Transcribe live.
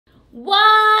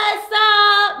What's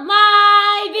up,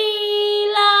 my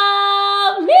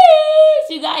beloveds?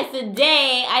 You guys,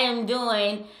 today I am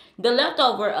doing the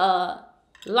leftover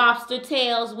lobster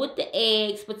tails with the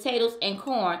eggs, potatoes, and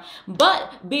corn.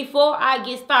 But before I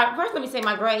get started, first let me say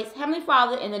my grace. Heavenly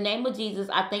Father, in the name of Jesus,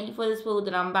 I thank you for this food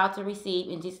that I'm about to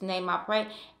receive. In Jesus' name I pray.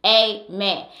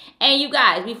 Amen. And you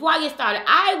guys, before I get started,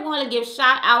 I want to give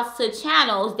shout outs to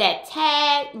channels that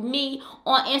tag me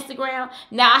on Instagram.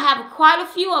 Now, I have quite a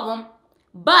few of them,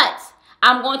 but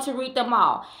I'm going to read them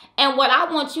all. And what I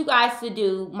want you guys to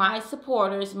do, my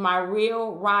supporters, my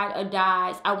real ride or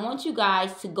dies, I want you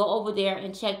guys to go over there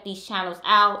and check these channels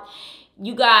out.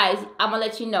 You guys, I'm going to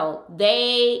let you know,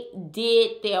 they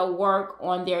did their work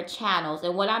on their channels.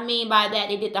 And what I mean by that,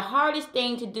 they did the hardest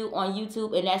thing to do on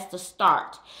YouTube, and that's to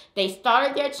start. They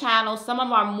started their channels. Some of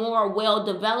them are more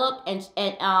well-developed and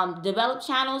developed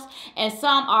channels, and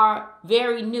some are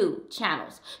very new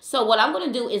channels. So what I'm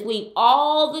going to do is leave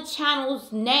all the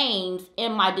channels' names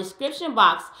in my description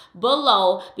box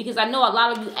below, because I know a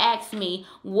lot of you asked me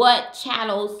what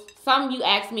channels. Some of you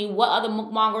asked me what other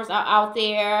mukbangers are out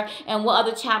there and what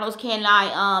other channels can I,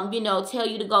 tell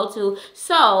you to go to.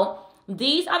 So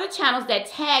these are the channels that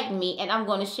tagged me, and I'm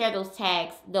going to share those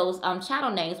tags, those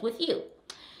channel names with you.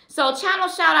 So channel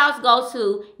shout outs go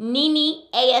to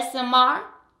NeeNee ASMR,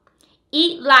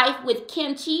 Eat Life with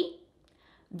Kimchi,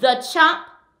 The Chomp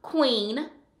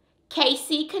Queen,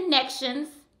 KC Connections,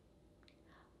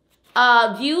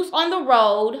 Views on the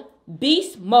Road,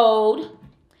 Beastmode,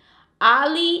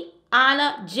 Ailani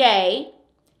J,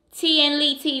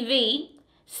 Ailani TV,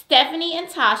 Stephand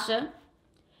Tasha,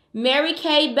 Mary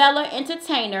Kay Bella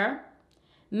Entertainer,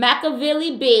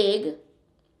 Mackavellibig.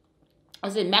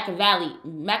 Was it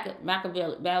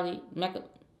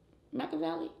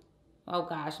Mackavellibig? Oh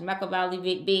gosh,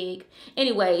 Mackavellibig.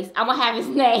 Anyways, I'm gonna have his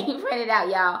name printed out,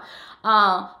 y'all.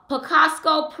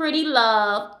 PicassoPretty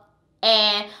Love.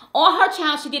 And on her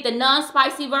channel, she did the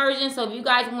non-spicy version. So if you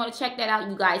guys want to check that out,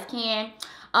 you guys can.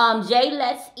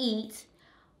 Jayletseat,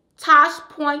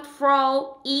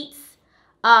 ToshPointFro Eats,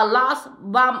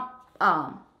 Bamba.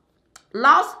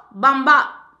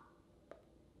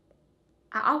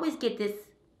 I always get this.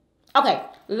 Okay,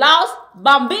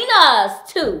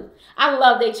 Bambinas II. I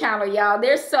love their channel, y'all.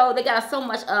 They got so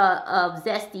much of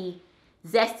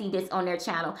zestiness on their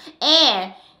channel.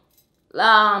 And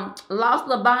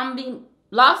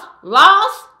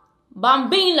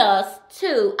Bambinas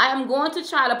II. I am going to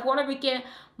try the Puerto Rican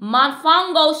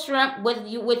mofongo shrimp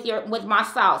with my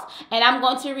sauce, and I'm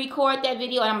going to record that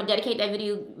video, and I'm gonna dedicate that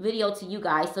video to you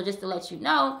guys. So just to let you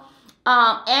know,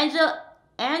 Angela,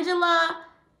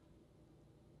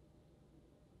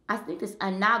 I think it's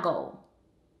Anagho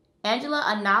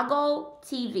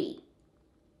TV,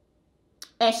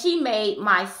 and she made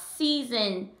my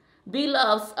season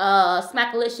Belove's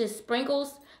Smackalicious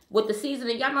sprinkles with the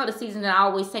seasoning. Y'all know the seasoning I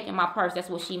always take in my purse.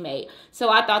 That's what she made. So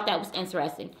I thought that was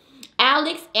interesting.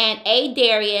 Alexis and A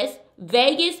Darius,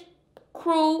 Vegas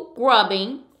Crew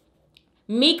Grubbing,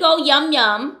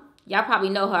 Mikoyumyum. Y'all probably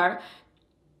know her.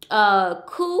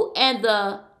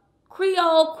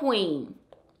 Kuandthecreolequeen.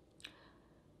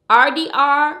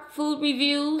 RDR Food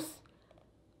Reviews.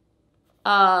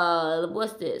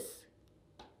 What's this?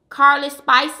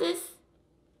 Carlissspices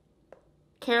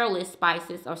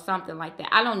or something like that.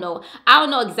 I don't know. I don't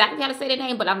know exactly how to say their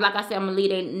name, but like I said, I'm gonna leave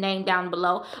their name down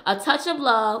below. A Touch of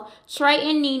Luv, Trey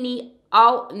and NeeNee.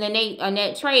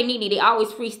 Trey and NeeNee, they always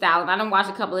freestyling. I done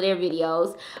watched a couple of their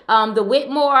videos. The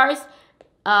Whitmores,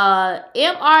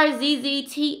 Mrzz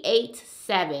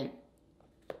T87,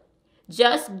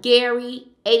 Just Gary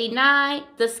 89,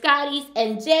 the Scotties,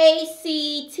 and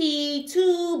JCT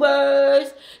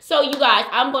Tubers. So you guys,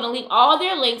 I'm going to leave all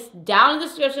their links down in the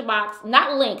description box.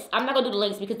 Not links. I'm not going to do the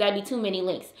links because that'd be too many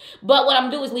links. But what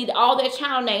I'm going to do is leave all their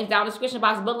channel names down in the description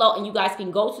box below, and you guys can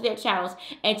go to their channels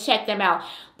and check them out.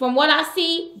 From what I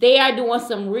see, they are doing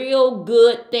some real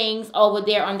good things over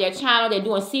there on their channel. They're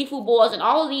doing seafood boils, and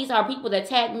all of these are people that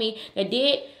tagged me that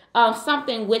did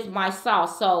something with my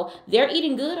sauce. So they're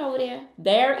eating good over there.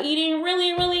 They're eating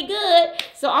really, really good.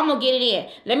 So I'm gonna get it in.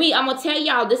 I'm gonna tell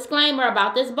y'all disclaimer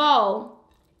about this bowl.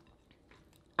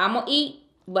 I'm gonna eat,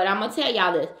 but I'm gonna tell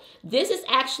y'all this. This is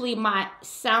actually my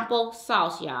sample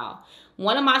sauce, y'all.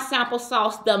 One of my sample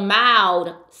sauce, the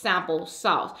mild sample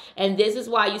sauce. And this is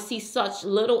why you see such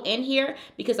little in here,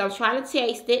 because I'm trying to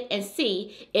taste it and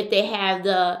see if they have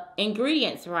the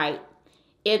ingredients right.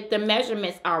 If the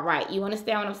measurements are right. You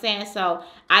understand what I'm saying? So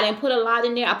I didn't put a lot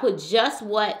in there. I put just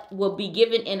what will be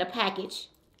given in the package.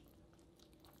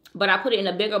 But I put it in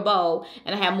a bigger bowl,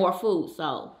 and I have more food.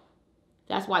 So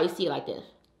that's why you see it like this.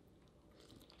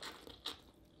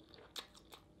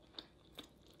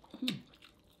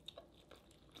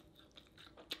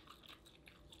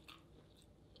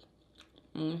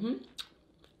 Mm-hmm.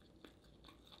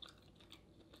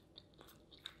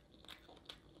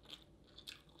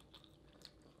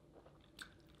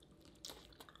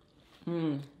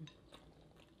 Mmm.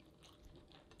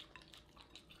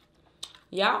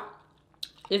 Yeah,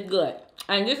 it's good.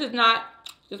 And this is not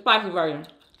the spicy version.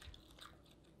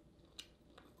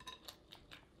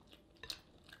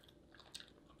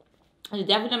 It's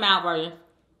definitely the mild version.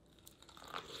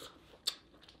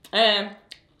 And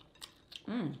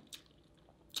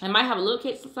it might have a little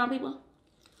kick for some people.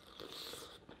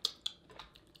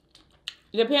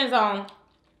 It depends on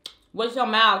what your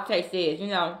mild taste is, you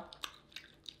know.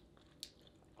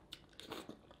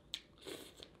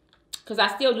 Because I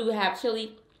still do have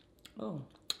chili. Oh.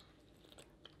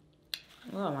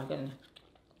 Oh my goodness.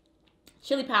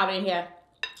 Chili powder in here.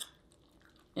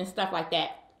 And stuff like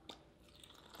that.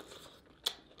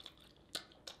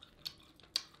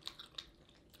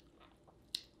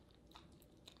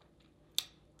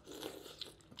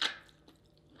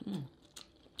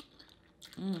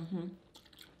 Mm-hmm.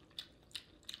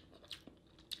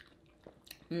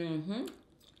 Mm-hmm.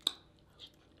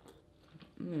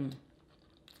 Mm.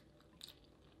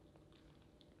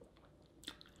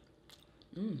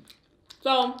 Mm.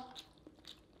 So,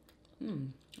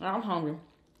 I'm hungry.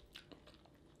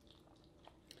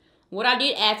 What I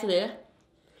did add to this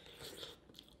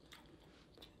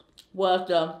was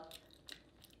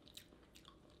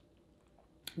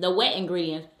the wet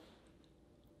ingredients.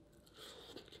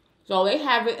 So they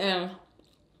have it in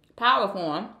powder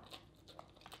form.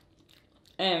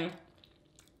 And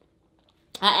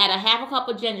I add a half a cup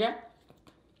of ginger,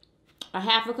 a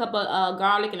half a cup of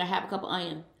garlic, and a half a cup of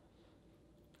onion.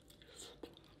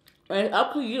 And it's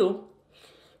up to you.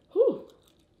 Whew.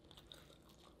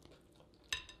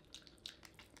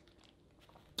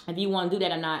 If you want to do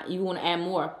that or not, you want to add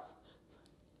more.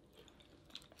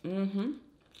 Mm-hmm.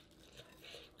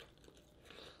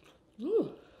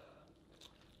 Ooh.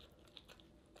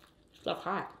 So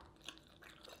hot.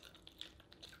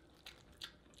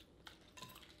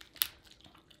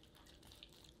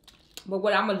 But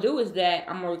what I'm going to do is that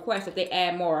I'm going to request that they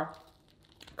add more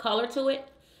color to it.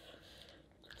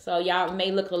 So y'all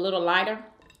may look a little lighter,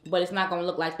 but it's not going to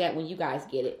look like that when you guys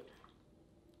get it.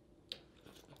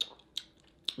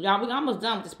 Y'all, we're almost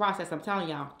done with this process, I'm telling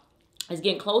y'all. It's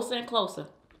getting closer and closer.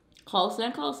 Closer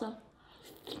and closer.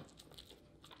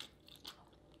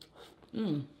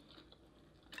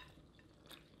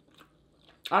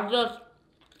 I just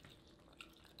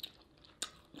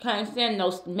can't stand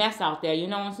no mess out there, you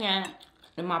know what I'm saying?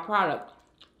 In my product.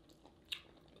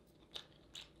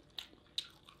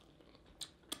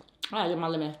 I gotta get my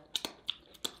lemon.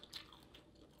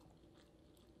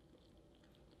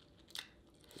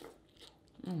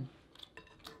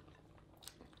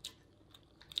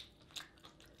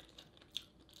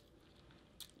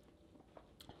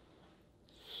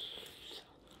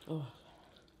 Oh,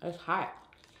 it's hot.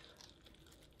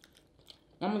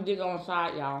 I'm gonna dig on the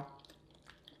side, y'all.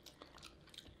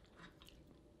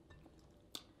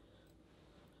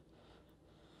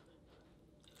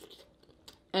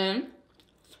 And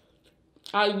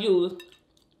I use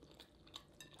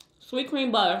sweet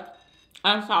cream butter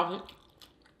unsalted.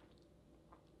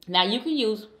 Now you can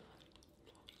use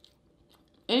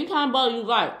any kind of butter you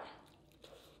like.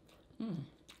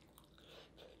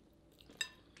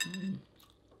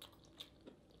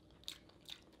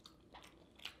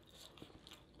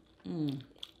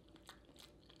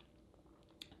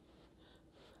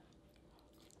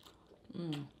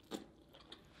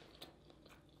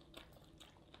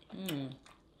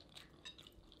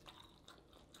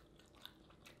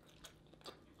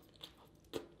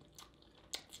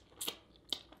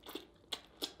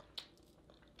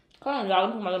 Come on, y'all. Let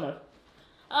me put my lemons.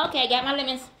 Okay, got my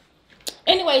lemons.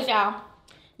 Anyways, y'all.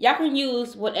 Y'all can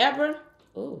use whatever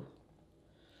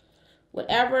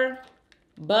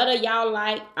butter y'all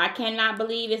like. I can't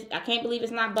believe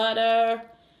it's not butter.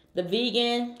 The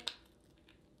vegan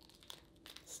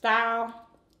style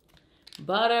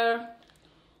butter.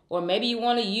 Or maybe you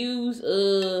want to use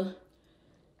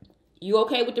you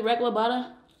okay with the regular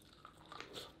butter?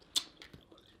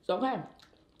 It's okay.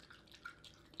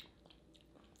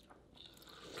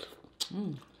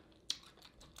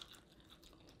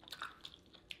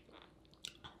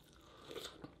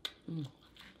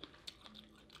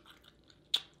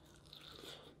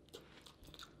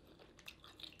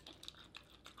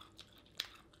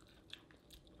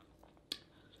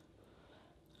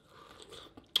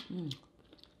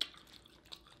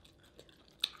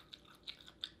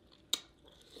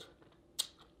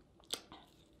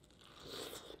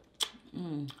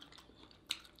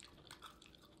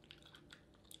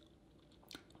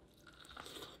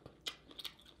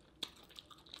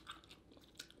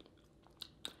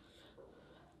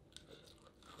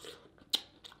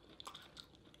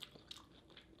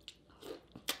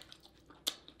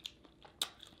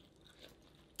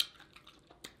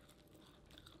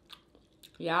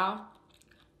 Y'all,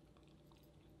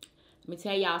 let me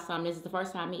tell y'all something. This is the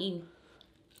first time me eating.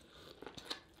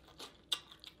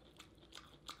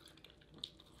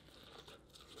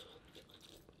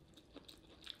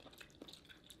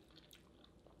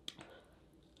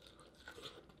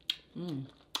 Mmm.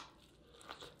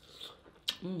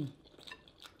 Mmm.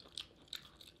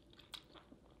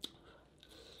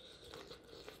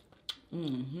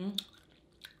 Mm-hmm.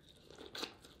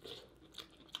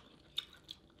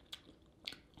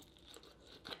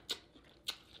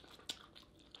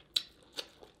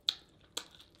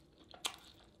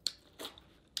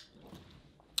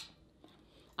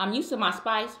 I'm used to my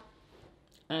spice,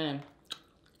 and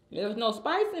there's no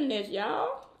spice in this,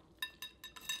 y'all.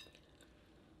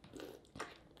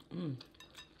 Mm.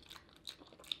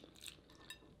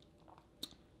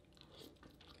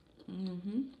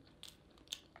 Mm-hmm.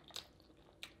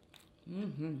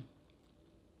 Mm-hmm.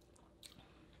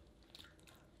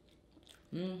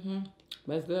 Mm-hmm.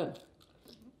 That's good.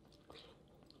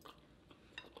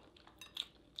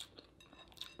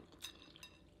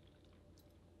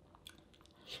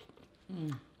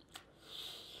 Mm.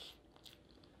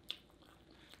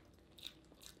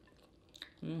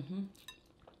 Mm-hmm.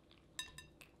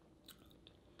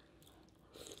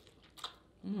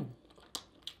 Mm.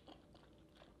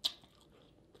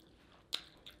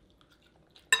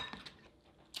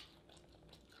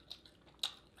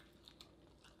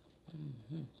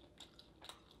 Mm-hmm.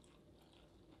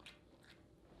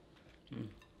 Mm.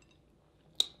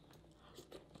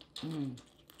 Mm.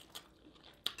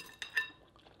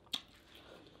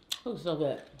 Oh, so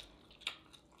good.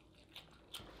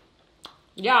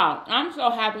 Y'all, I'm so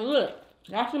happy. Look,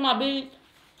 y'all see my beads?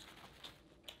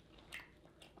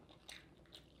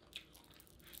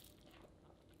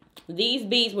 These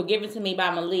beads were given to me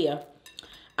by Malia.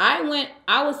 I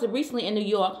was recently in New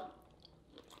York.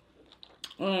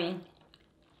 I'm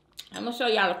gonna show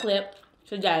y'all a clip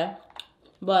today.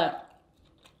 But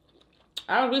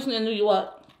I was recently in New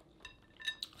York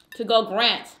to go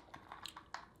grant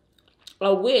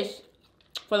a wish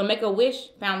for the Make-A-Wish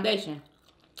Foundation.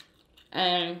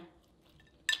 And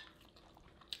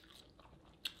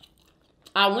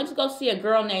I went to go see a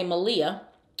girl named Malia.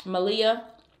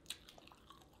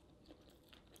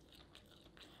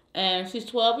 And she's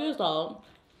 12 years old.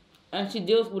 And she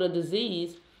deals with a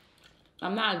disease.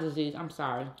 Not a disease, I'm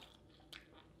sorry.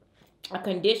 A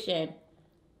condition.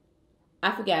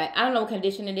 I forgot. I don't know what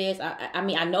condition it is. I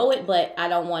mean, I know it, but I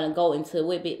don't want to go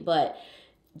into it. But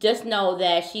just know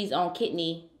that she's on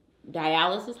kidney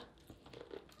dialysis.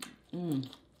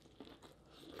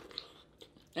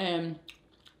 And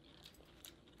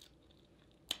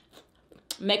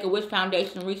Make-A-Wish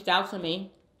Foundation reached out to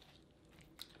me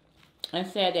and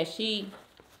said that she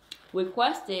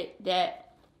requested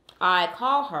that I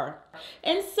call her.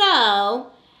 And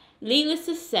so, needless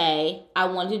to say, I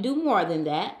wanted to do more than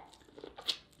that.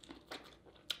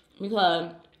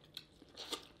 Because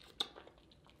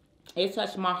it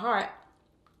touched my heart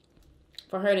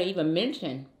for her to even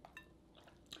mention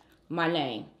my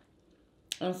name.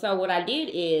 And so what I did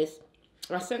is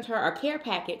I sent her a care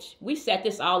package. We set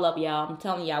this all up, y'all. I'm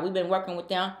telling y'all, we've been working with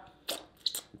them.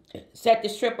 Set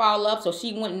this trip all up so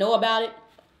she wouldn't know about it.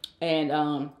 And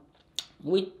the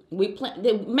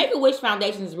Make-A-Wish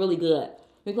Foundation is really good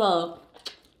because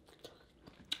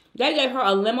they gave her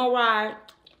a limo ride,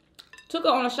 took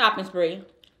her on a shopping spree,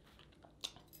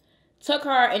 took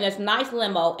her in this nice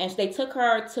limo, and they took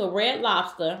her to Red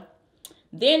Lobster.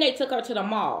 Then they took her to the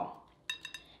mall.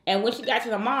 And when she got to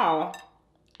the mall,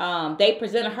 they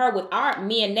presented her with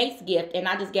me and Nate's gift, and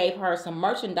I just gave her some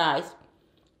merchandise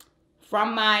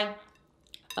from my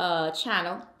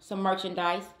channel, some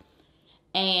merchandise,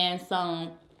 and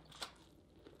some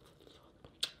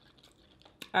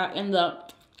ended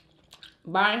up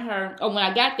buying her. Oh, when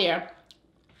I got there,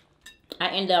 I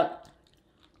ended up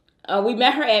we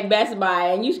met her at Best Buy,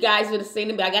 and you guys would have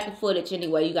seen it. I got the footage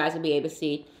anyway. You guys will be able to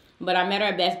see. But I met her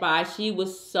at Best Buy. She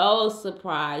was so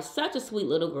surprised. Such a sweet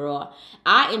little girl.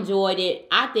 I enjoyed it.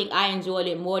 I think I enjoyed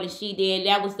it more than she did.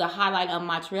 That was the highlight of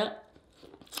my trip.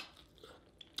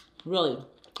 Really,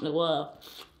 it was.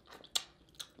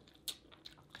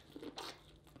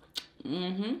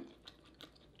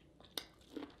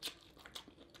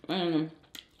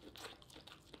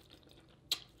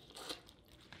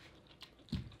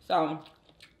 So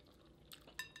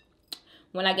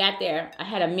when I got there, I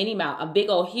had a Minnie Mouse, a big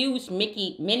old huge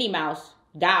Minnie Mouse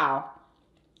doll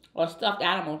or stuffed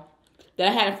animal that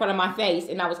I had in front of my face,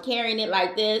 and I was carrying it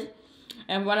like this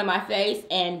in front of my face.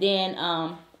 And then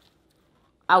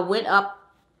I went up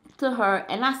to her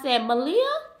and I said, Malia,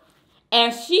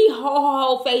 and her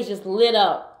whole face just lit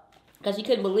up. because she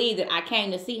couldn't believe that I came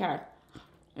to see her.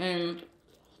 And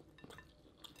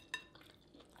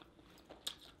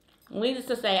needless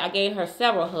to say, I gave her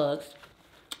several hugs.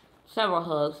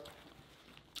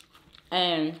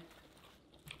 And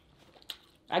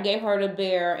I gave her the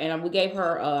bear, and we gave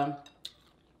her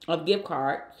a gift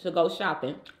card to go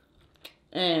shopping.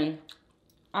 And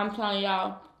I'm telling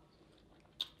y'all,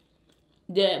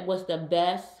 that was the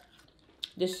best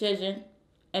decision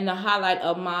and the highlight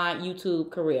of my YouTube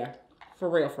career. For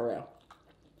real, for real.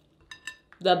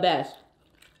 The best.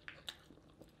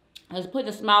 It's putting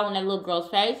a smile on that little girl's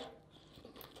face.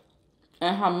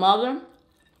 And her mother.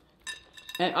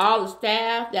 And all the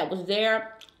staff that was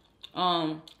there.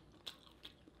 Was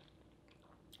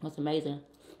amazing.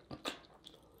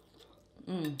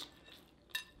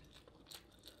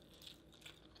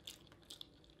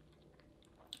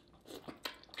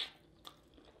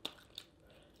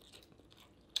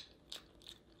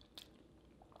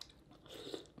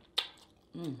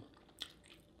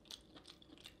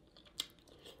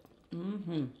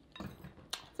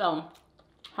 So,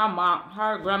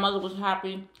 her grandmother was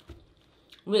happy.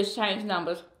 We exchanged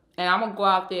numbers. And I'm going to go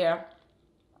out there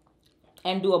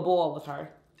and do a boil with her.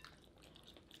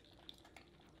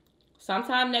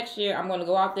 Sometime next year, I'm going to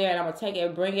go out there and I'm going to take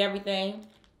it, bring everything.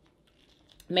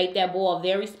 Make that boil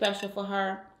very special for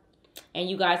her. And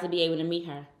you guys will be able to meet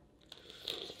her.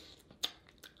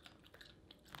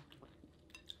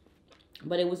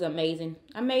 But it was amazing.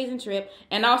 Amazing trip.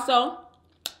 And also,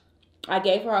 I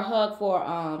gave her a hug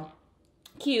for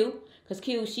Q. Because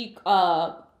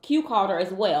Q called her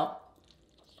as well.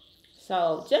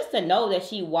 So just to know that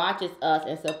she watches us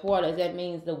and supports us, that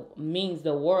means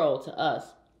the world to us.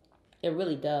 It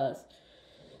really does.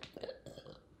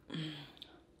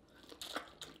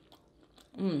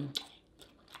 That's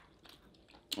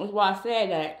why I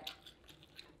said that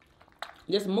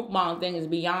this mukbang thing is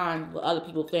beyond what other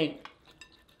people think.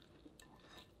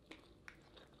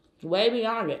 Way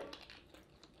beyond it.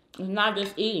 It's not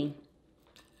just eating.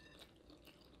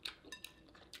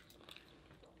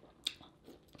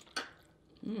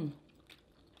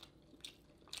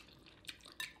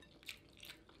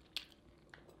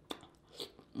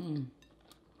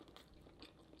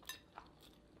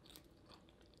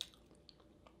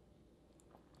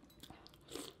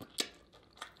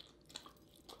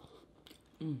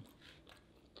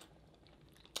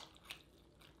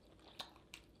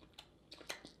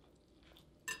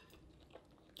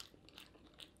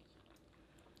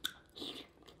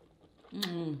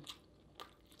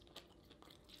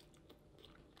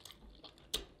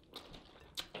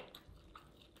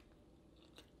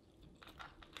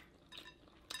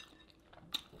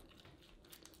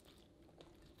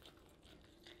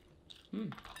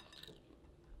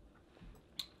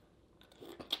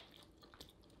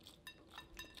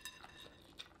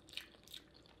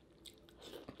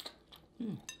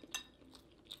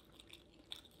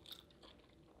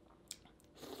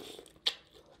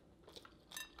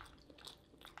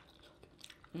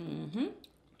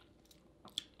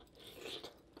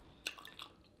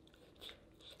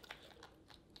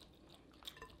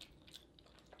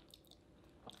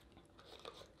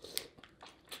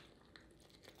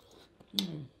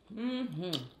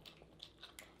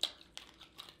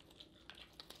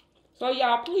 So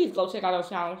y'all, please go check out those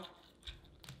channels.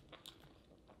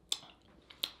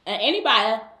 And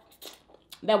anybody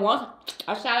that wants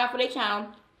a shout out for their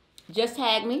channel, just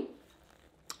tag me.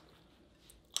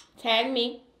 Tag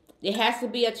me. It has to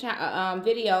be a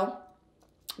video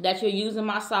that you're using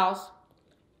my sauce.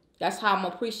 That's how I'm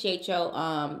gonna appreciate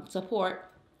your support.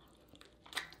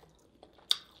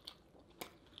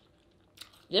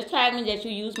 Just tag me that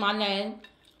you use my name.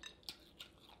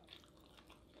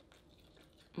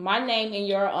 My name in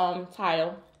your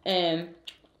title. And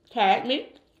tag me.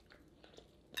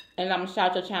 And I'm gonna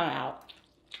shout your channel out.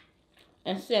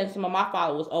 And send some of my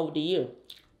followers over to you.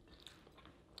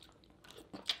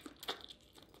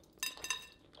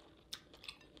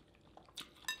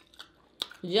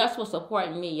 Just for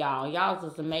supporting me, y'all. Y'all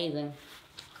is amazing.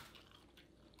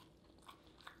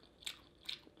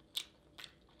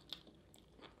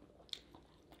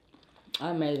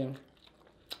 Amazing.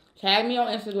 Tag me on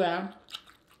Instagram.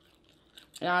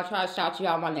 And I'll try to shout you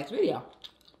out in my next video.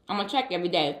 I'm going to check every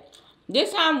day.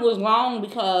 This time was long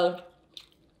because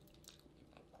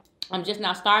I'm just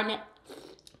now starting it.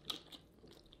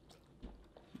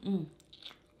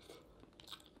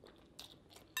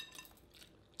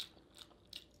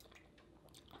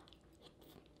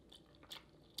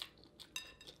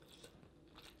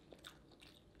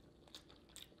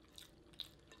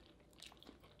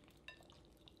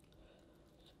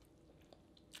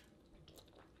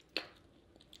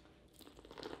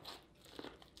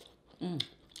 Mm.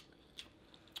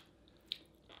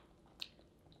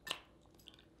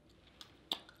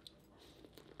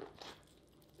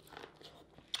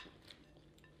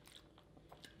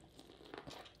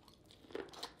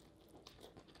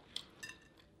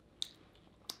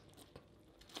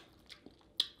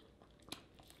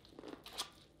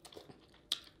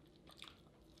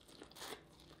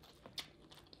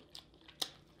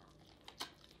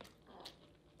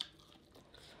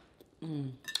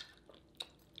 Mm.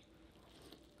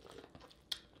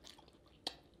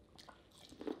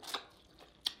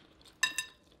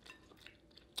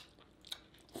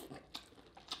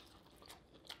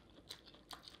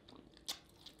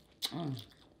 Mm.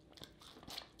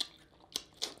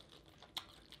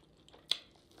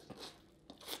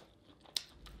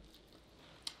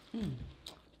 Mm.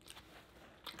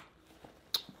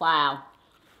 Wow.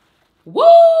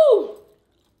 Woo!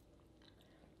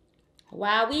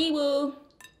 Wow, wee woo.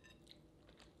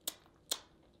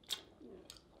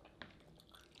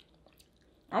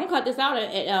 I'm gonna cut this out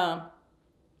at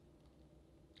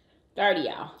 30,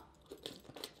 y'all.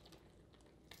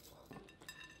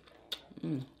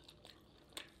 Mm.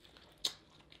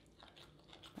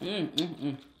 Mm, mm,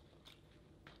 mm.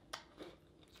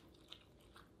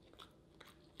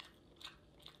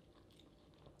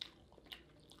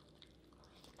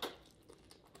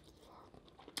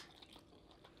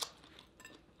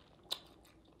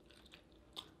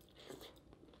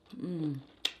 Mm.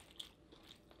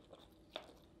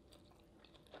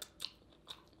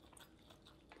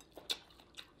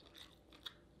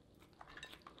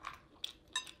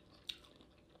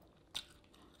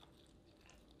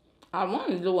 I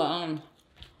wanted to do a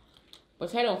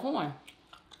potato corn.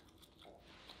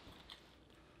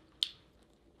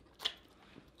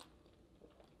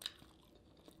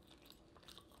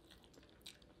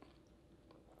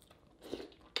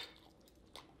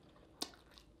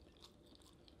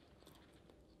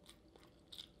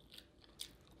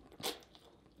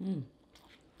 Mm.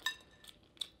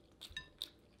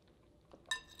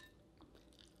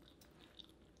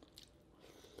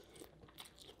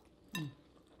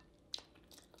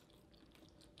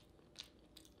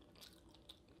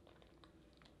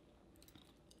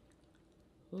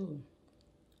 Ooh.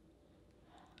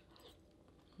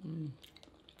 Mm.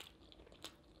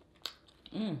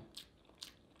 Mm.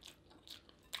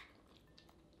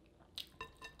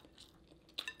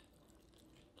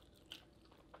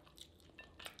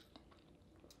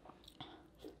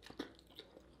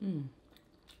 Mm. Mm.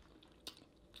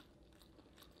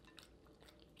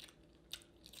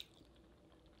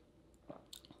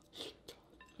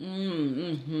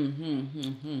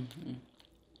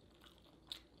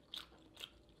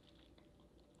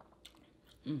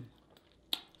 Mm.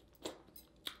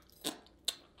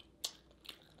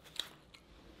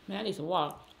 Man, I need some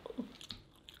water.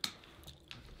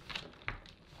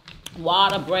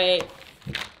 Water break.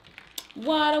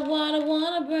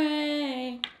 Water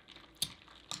break.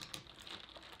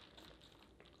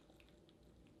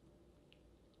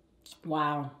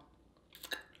 Wow.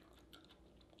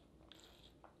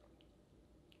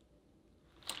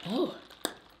 Oh.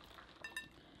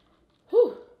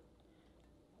 Whew.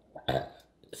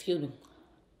 Excuse me.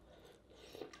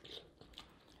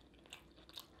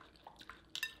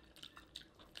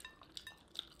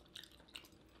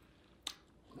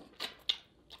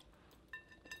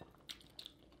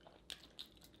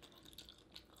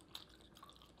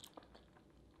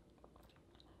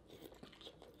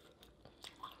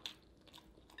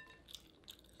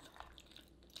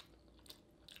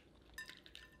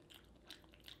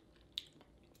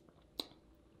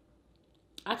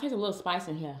 I taste a little spice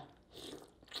in here.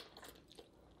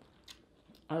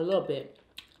 A little bit.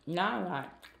 Not a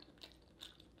lot.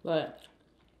 But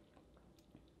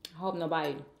I hope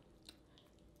it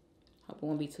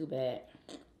won't be too bad.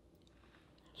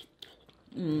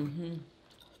 Mm-hmm.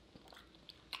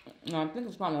 No, I think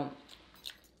it's from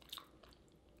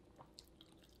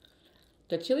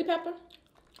the chili pepper.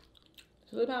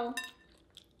 Chili powder.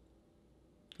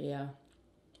 Yeah.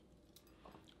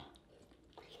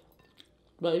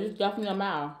 But it's definitely a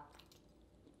mild.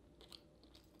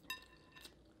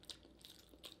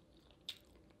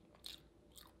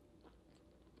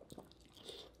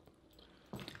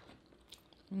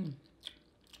 Mm.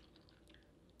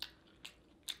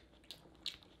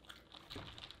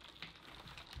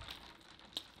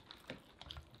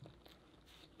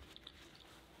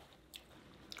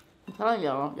 I'm telling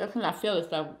y'all, you cannot feel this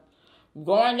stuff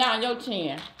going down your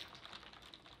chin.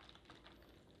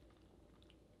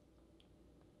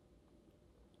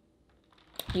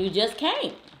 You just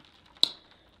can't.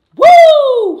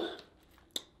 Woo!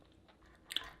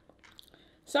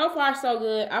 So far, so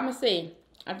good. I'm going to see.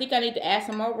 I think I need to add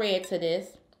some more red to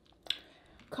this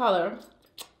color.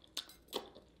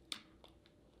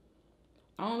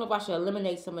 I don't know if I should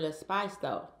eliminate some of the spice,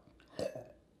 though.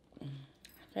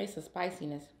 Taste the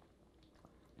spiciness.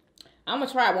 I'm going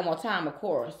to try it one more time, of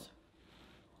course.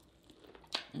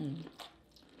 We're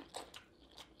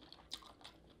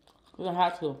going to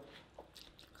have to.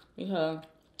 Because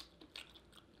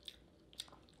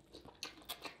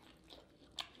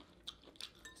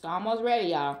it's almost ready,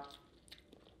 y'all.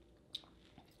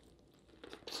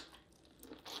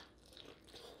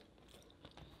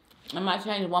 I might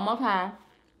change it one more time.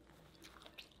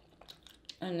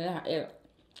 And then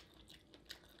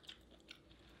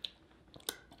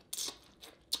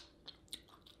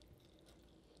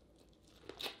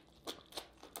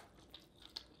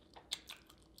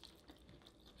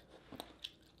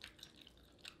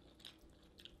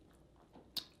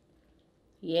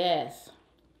yes.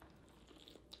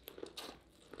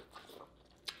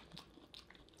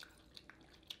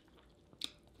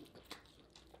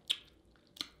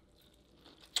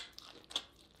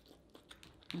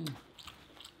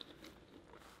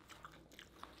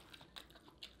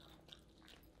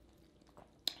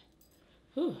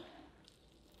 Whew.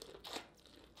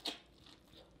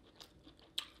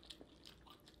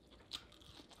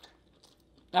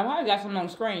 I probably got something on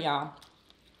the screen, y'all.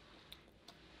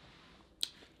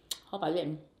 Hope I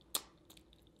didn't.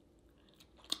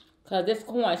 Because this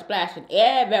corn is splashing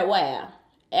everywhere.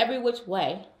 Every which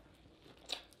way.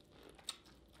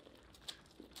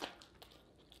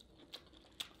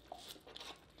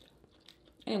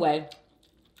 Anyway.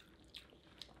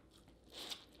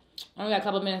 I only got a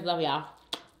couple minutes left, y'all.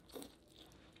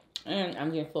 And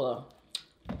I'm getting full.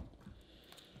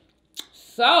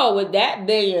 So, with that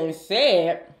being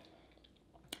said,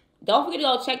 don't forget to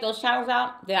go check those channels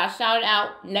out that I shouted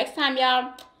out. Next time,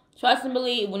 y'all, trust and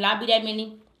believe, it will not be that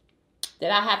many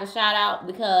that I have to shout out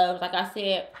because, like I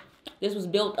said, this was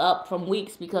built up from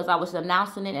weeks because I was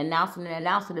announcing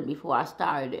it before I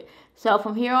started it. So,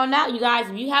 from here on out, you guys,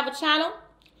 if you have a channel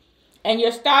and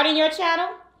you're starting your channel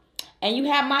and you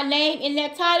have my name in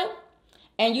that title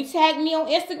and you tag me on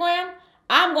Instagram,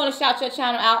 I'm going to shout your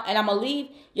channel out and I'm going to leave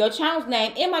your channel's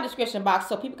name in my description box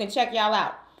so people can check y'all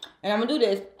out. And I'm going to do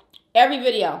this every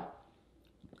video.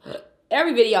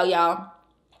 Every video, y'all.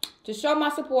 To show my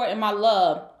support and my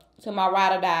love to my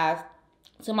ride or dies,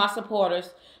 to my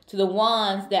supporters, to the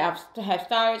ones that have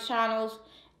started channels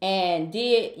and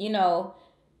did, you know,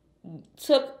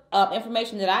 took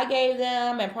information that I gave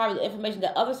them and probably the information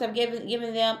that others have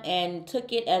given them and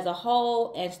took it as a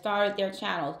whole and started their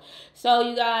channels. So,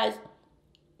 you guys,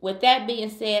 with that being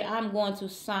said, I'm going to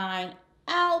sign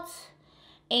out.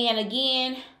 And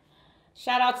again,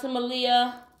 shout out to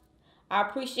Malia. I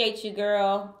appreciate you,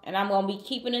 girl. And I'm going to be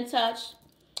keeping in touch.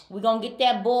 We're going to get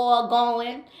that ball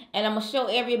going. And I'm going to show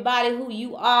everybody who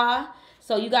you are.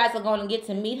 So you guys are going to get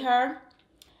to meet her.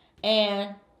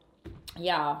 And,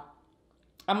 y'all,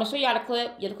 I'm going to show y'all the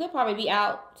clip. Yeah, the clip probably be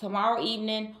out tomorrow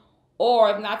evening.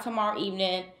 Or if not tomorrow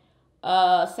evening,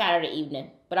 Saturday evening.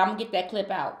 But I'm going to get that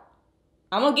clip out.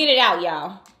 I'm going to get it out,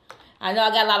 y'all. I know I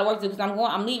got a lot of work to do because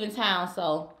I'm leaving town,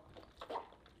 so.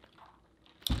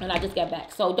 And I just got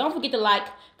back. So don't forget to like,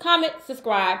 comment,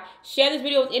 subscribe, share this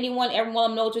video with anyone.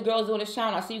 Everyone know what your girl is doing this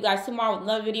channel. I'll see you guys tomorrow with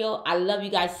another video. I love you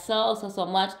guys so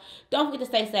much. Don't forget to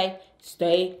stay safe.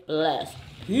 Stay blessed.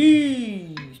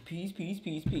 Peace. Peace, peace,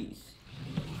 peace, peace.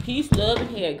 Peace, love,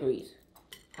 and hair grease.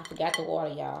 I forgot the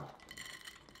water, y'all.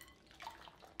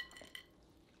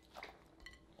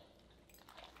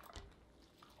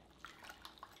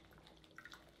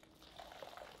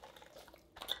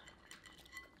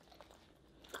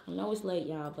 I know it's late,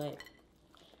 y'all, but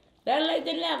better late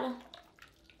than never.